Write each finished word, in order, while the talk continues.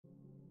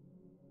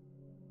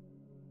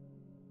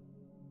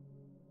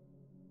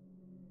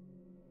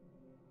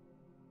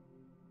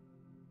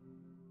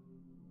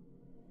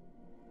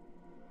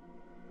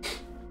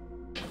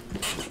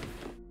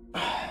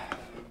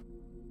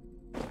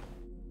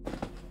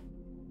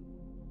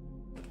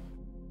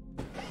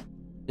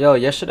Yo,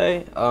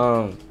 yesterday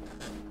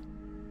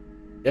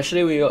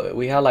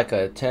we had like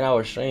a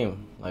 10-hour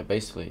stream. Like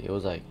basically, it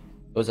was a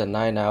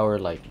 9-hour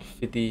like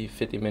 50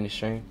 minute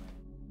stream.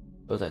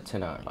 It was a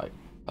 10-hour like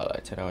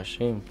 10-hour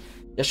stream.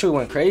 Yesterday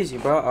went crazy,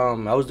 bro.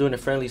 I was doing a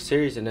friendly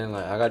series and then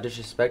like I got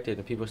disrespected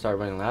and people started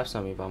running laps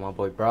on me by my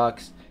boy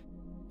Brox,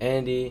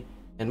 Andy,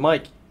 and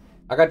Mike.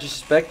 I got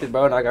disrespected,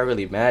 bro, and I got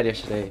really mad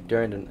yesterday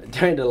during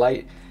the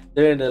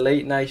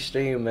late night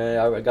stream, man.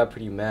 I got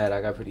pretty mad. I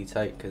got pretty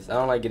tight because I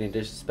don't like getting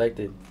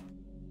disrespected.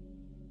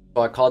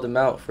 So I called them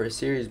out for a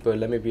series, but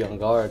let me be on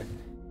guard.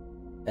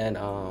 And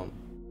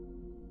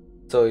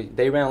so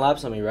they ran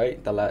laps on me,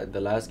 right? The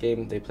last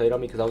game they played on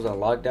me because I was on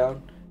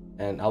lockdown,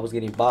 and I was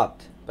getting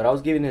bopped. But I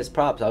was giving his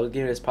props. I was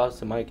giving his props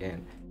to Mike,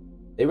 and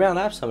they ran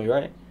laps on me,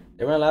 right?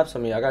 They ran laps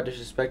on me. I got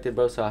disrespected,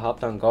 bro. So I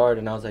hopped on guard,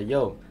 and I was like,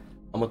 "Yo,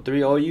 I'm a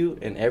 3-0 you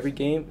in every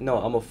game. No,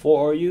 I'm a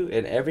 4-0 you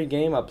in every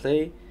game I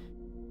play.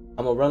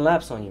 I'm gonna run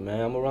laps on you,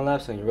 man. I'm gonna run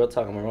laps on you. Real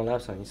talk, I'm gonna run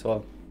laps on you."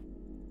 So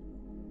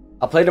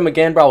I played them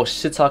again, bro. I was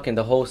shit talking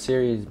the whole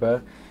series,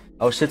 bro.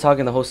 I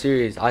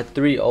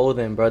 3-0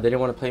 them, bro. They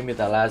didn't want to play me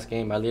that last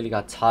game. I literally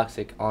got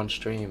toxic on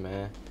stream,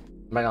 man.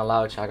 I'm not gonna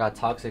lie with you. I got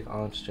toxic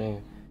on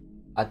stream.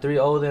 I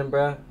 3-0 them,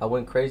 bro. I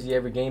went crazy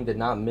every game. Did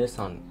not miss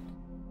on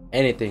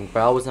anything,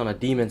 bro. I was on a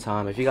demon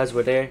time. If you guys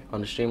were there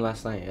on the stream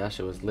last night, that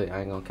shit was lit.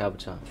 I ain't gonna cap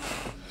with y'all.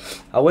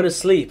 I went to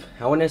sleep.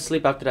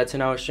 After that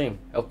 10-hour stream.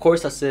 Of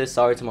course, I said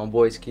sorry to my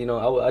boys. You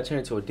know, I turned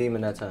into a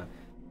demon that time.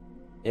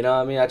 You know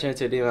what I mean? I turned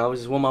into a demon. I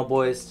was just with my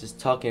boys, just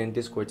talking in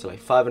Discord till like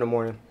 5 in the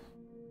morning.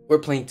 We're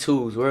playing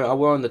twos. We're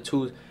on the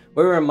twos.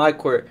 We're in my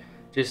court,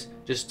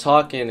 just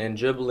talking and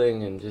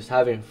dribbling and just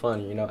having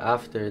fun. You know,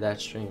 after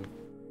that stream.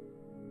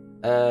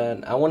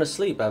 And I went to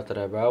sleep after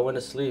that, bro. I went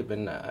to sleep,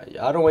 and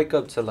I don't wake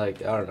up till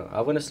like, I don't know.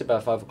 I went to sleep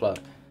at 5 o'clock.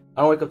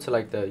 I don't wake up till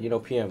like the, you know,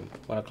 PM,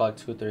 1 o'clock,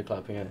 2, 3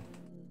 o'clock PM.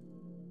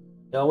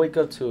 Yeah, I wake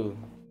up to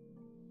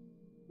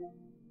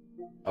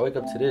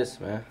this,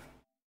 man.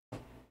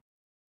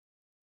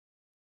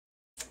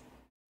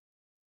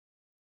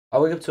 I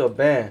wake up to a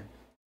band.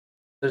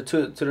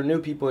 To the new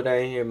people that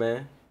ain't here,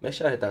 man. Make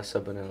sure I hit that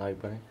sub button and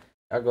like button.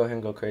 I'll go ahead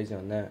and go crazy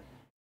on that.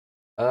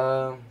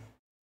 To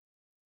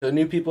the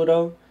new people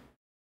though,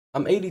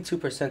 I'm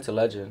 82% to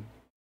legend.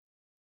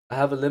 I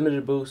have a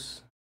limited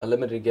boost, a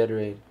limited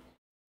Gatorade.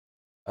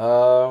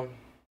 I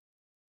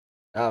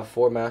have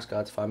 4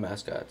 mascots, 5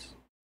 mascots.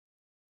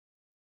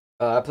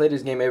 I play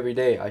this game every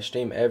day. I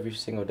stream every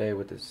single day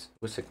with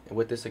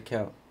this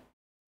account.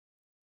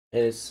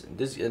 And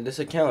this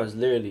account is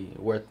literally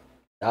worth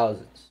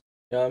thousands.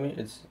 You know what I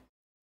mean?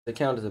 The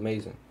account is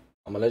amazing.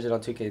 I'm a legend on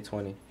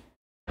 2K20.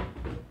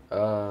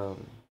 I'm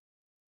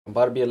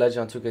about to be a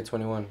legend on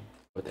 2K21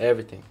 with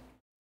everything.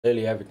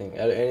 Literally everything.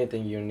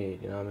 Anything you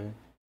need, you know what I mean?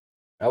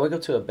 I wake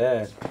up to a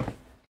band.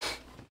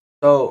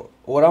 So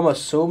what I'm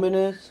assuming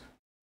is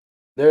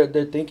they're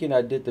thinking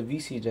I did the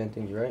VC gen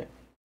thing, right?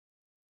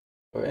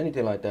 Or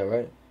anything like that,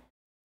 right?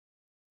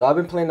 So I've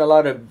been playing a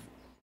lot of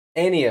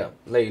Anya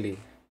lately.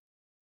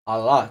 A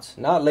lot.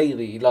 Not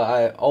lately. Like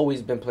I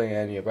always been playing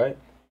Anya, right?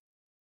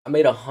 I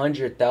made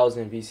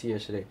 100,000 VC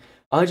yesterday.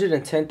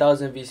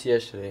 110,000 VC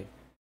yesterday.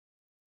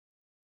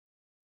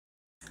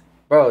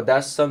 Bro,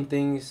 that's some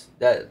things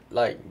that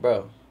like,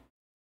 bro.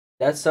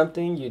 That's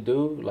something you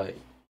do like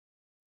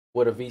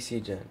with a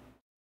VC gen.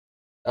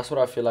 That's what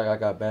I feel like I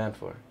got banned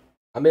for.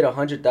 I made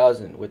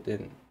 100,000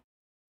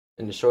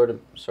 in the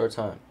short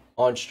time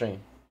on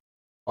stream,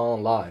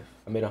 on live.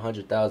 I made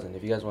 100,000.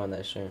 If you guys want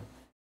that stream,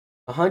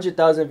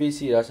 100,000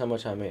 VC. That's how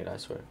much I made. I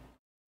swear.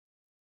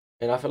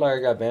 And I feel like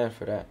I got banned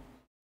for that.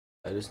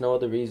 Like, there's no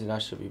other reason I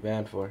should be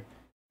banned for.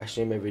 I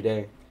stream every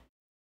day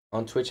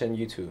on Twitch and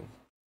YouTube.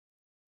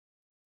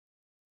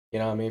 You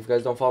know what I mean? If you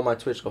guys don't follow my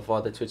Twitch, go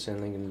follow the Twitch and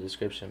link in the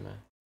description, man.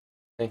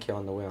 Thank you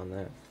on the way on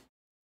that.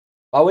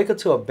 I wake up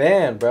to a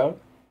ban, bro.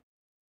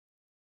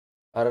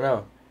 I don't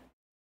know.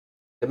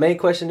 The main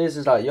question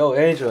is like, yo,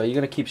 Angel, are you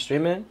gonna keep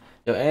streaming?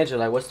 Yo, Angel,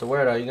 like, what's the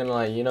word? Are you gonna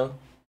like, you know,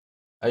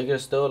 are you gonna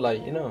still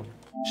like, you know,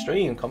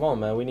 stream? Come on,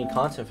 man. We need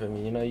content from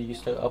you. You know, you can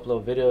still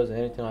upload videos and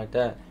anything like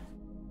that.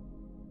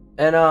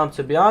 And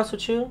to be honest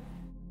with you,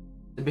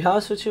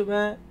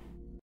 man,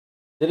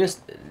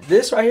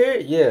 this right here,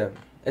 yeah,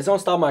 it's gonna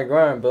stop my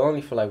grind, but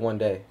only for like 1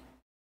 day.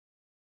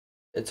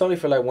 It's only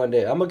for like 1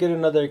 day. I'm gonna get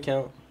another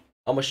account.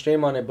 I'm gonna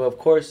stream on it, but of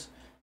course,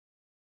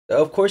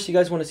 you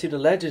guys want to see the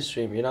legend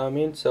stream. You know what I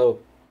mean? So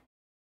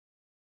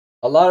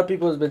a lot of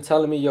people has been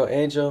telling me, yo,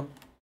 Angel,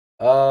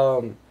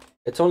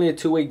 it's only a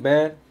 2-week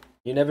ban.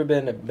 You never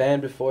been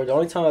banned before. The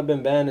only time I've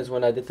been banned is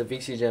when I did the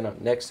VC gen on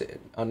next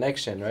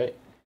gen, right?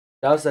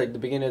 That was like the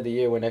beginning of the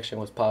year when next gen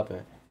was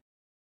popping.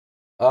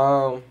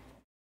 So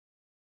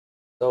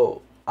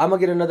I'm gonna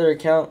get another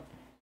account.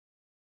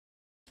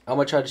 I'm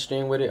gonna try to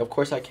stream with it. Of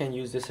course, I can't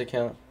use this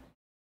account.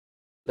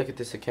 Look at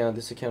this account.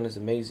 This account is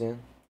amazing.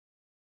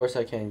 Of course,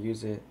 I can't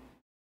use it.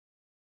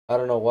 I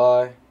don't know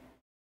why.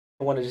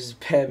 I want to just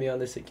ban me on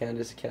this account.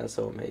 This account is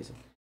so amazing.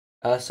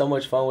 I had so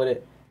much fun with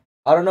it.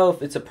 I don't know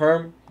if it's a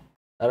perm.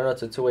 I don't know,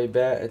 it's a 2-week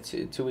ban, a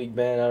 2-week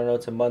ban. I don't know,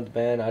 it's a month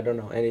ban. I don't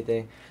know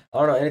anything. I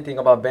don't know anything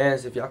about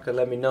bans. If y'all could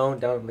let me know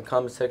down in the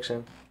comment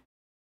section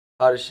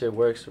how this shit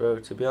works, bro.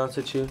 To be honest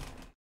with you,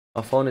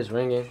 my phone is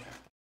ringing.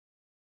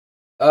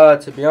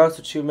 To be honest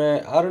with you,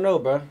 man, I don't know,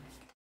 bro.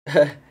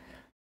 Like,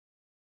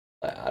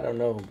 I don't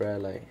know, bro.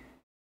 Like,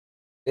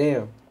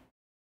 damn.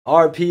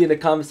 RP in the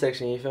comment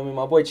section, you feel me?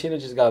 My boy Chino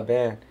just got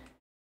banned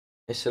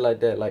and shit like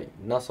that, like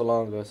not so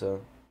long ago.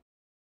 So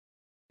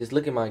just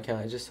look at my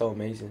account, it's just so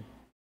amazing.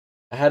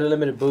 I had a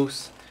limited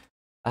boost.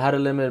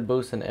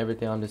 And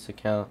everything on this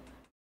account.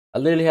 I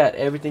literally had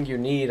everything you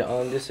need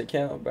on this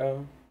account,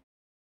 bro.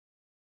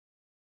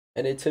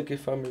 And they took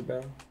it from me,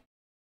 bro.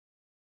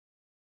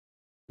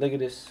 Look at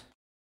this.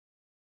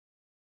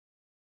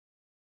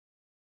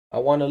 I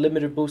want a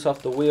limited boost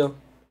off the wheel.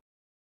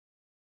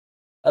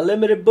 A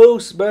limited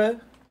boost, bro.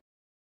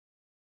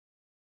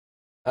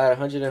 I had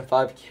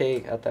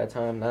 105K at that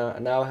time.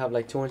 Now I have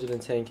like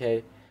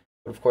 210K.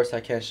 But of course I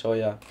can't show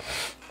ya.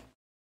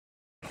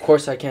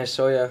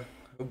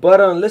 But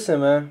listen,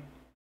 man.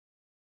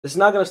 This is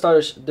not gonna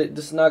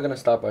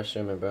stop our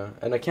streaming, bro.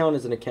 An account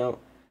is an account.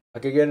 I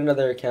could get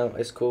another account.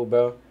 It's cool,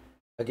 bro.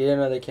 I get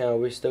another account.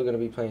 We're still gonna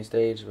be playing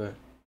stage, but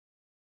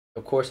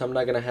of course I'm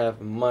not gonna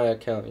have my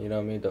account. You know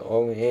what I mean? The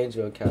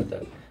OnlyAngel account,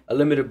 a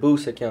limited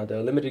boost account,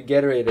 the limited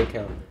Gatorade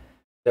account,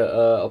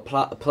 the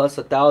plus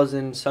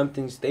 1,000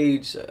 something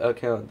stage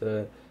account,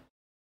 the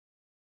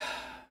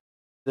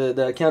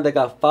account that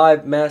got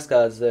 5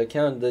 mascots, the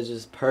account that's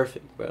just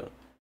perfect, bro.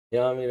 You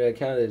know what I mean? The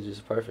account is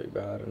just perfect,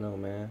 bro. I don't know,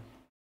 man.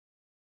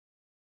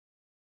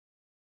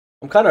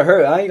 I'm kind of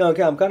hurt. I ain't gonna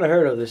care. I'm kind of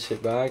hurt of this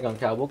shit, bro. I ain't gonna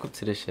care. I woke up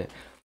to this shit.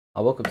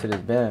 I woke up to this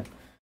ban.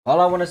 All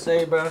I want to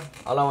say, bro,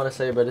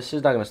 this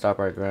shit's not gonna stop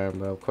our grind,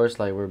 bro. Of course,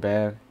 like, we're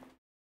banned,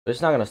 but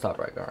it's not gonna stop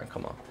our grind.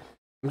 Come on.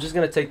 I'm just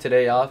gonna take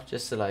today off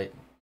just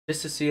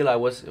to see like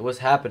what's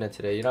happening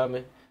today. You know what I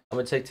mean? I'm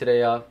gonna take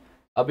today off.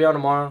 I'll be on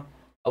tomorrow.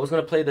 I was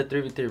gonna play the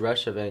 3v3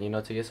 rush event, you know,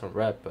 to get some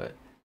rep, but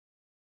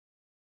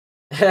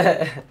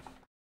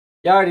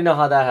y'all already know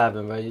how that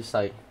happened, bro. You just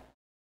like,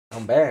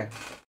 I'm banned.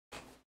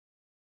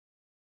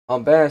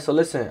 So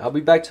listen, I'll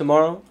be back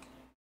tomorrow.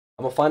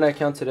 I'm gonna find that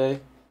account today.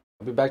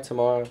 I'll be back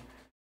tomorrow.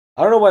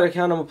 I don't know what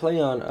account I'm gonna play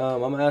on.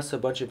 I'm gonna ask a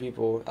bunch of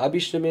people. I'll be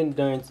streaming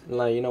during,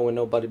 like, you know, when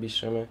nobody be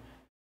streaming.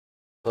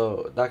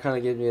 So that kind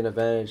of gives me an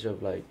advantage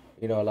of, like,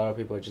 you know, a lot of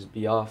people just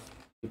be off.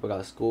 People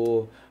got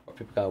school or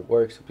people got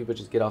work, so people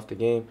just get off the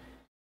game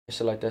and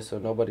shit like that. So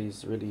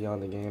nobody's really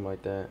on the game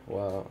like that.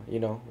 Well, you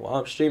know, while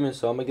I'm streaming,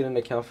 so I'm gonna get an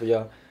account for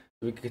y'all.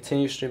 So we can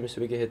continue streaming, so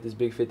we can hit this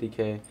big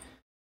 50K.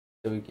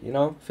 So we, you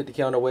know,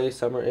 50K on the way.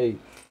 Summer 8.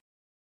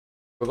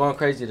 We're going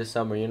crazy this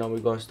summer. You know, we're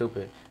going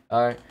stupid.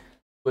 All right.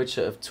 Twitch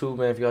of 2,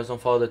 man. If you guys don't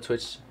follow the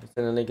Twitch, it's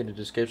in the link in the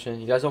description.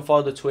 You guys don't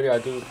follow the Twitter, I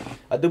do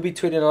be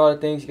tweeting a lot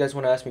of things. You guys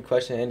want to ask me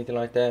questions, anything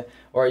like that,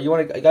 or you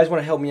guys want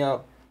to help me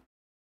out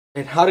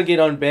and how to get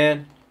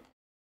unbanned,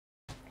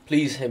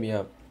 please hit me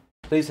up.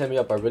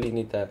 I really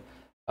need that.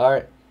 All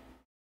right.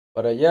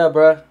 But yeah,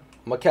 bro, I'm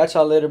gonna catch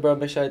y'all later, bro.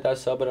 Make sure you hit that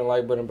sub button,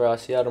 like button, bro. I'll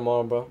see y'all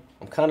tomorrow, bro.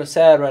 I'm kind of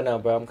sad right now,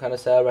 bro.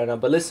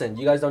 But listen,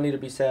 you guys don't need to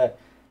be sad.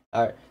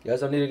 All right, you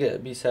guys don't need to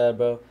be sad,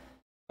 bro.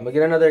 I'm gonna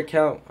get another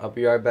account. I'll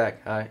be right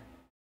back. All right.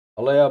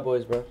 I love y'all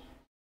boys, bro.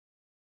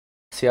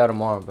 See y'all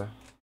tomorrow, bro.